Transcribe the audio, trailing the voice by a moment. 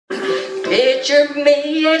Picture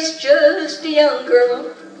me as just a young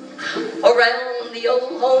girl around the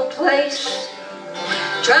old home place,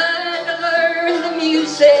 trying to learn the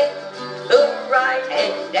music, the right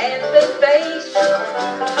hand and the bass,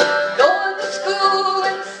 going to school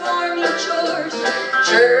and farming chores,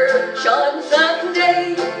 church on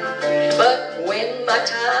Sunday. But when my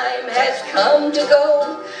time has come to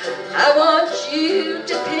go, I want you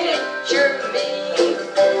to picture me.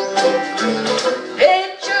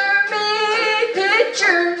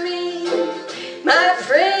 Picture me, my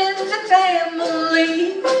friends and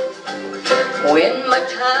family. When my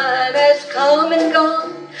time has come and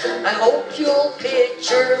gone, I hope you'll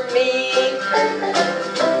picture me.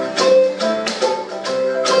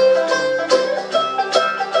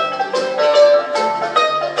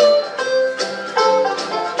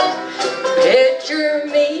 Picture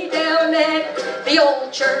me down at the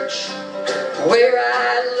old church where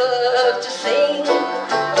I love to sing.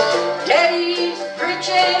 Daddy's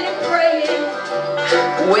preaching and praying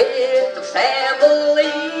with the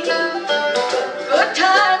family. Good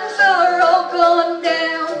times are all gone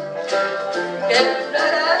down.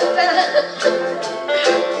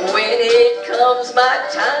 When it comes my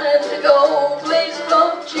time to go, please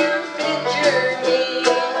won't you picture me?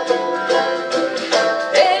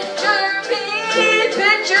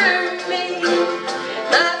 Picture me,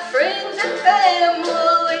 my friends and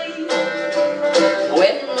family.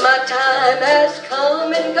 When my time has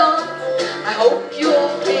come and gone, I hope you'll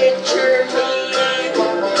picture me.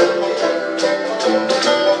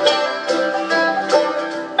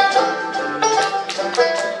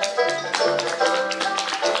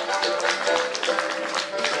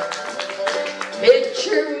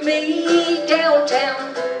 Picture me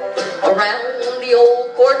downtown around the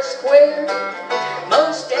old court square.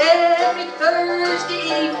 Most every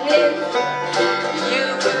Thursday evening you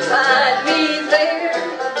could find me there,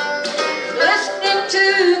 listening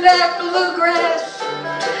to that bluegrass,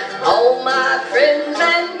 all my friends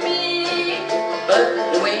and me.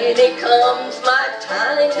 But when it comes my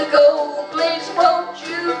time to go, please won't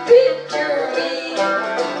you picture me?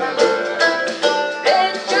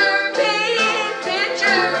 Picture me,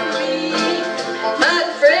 my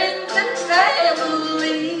friends and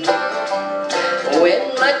family.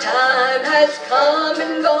 When my time has come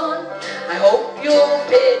and gone, I hope you'll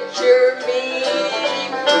picture me.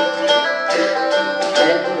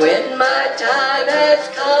 And when my time has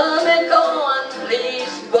come and gone,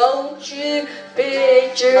 please won't you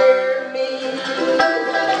picture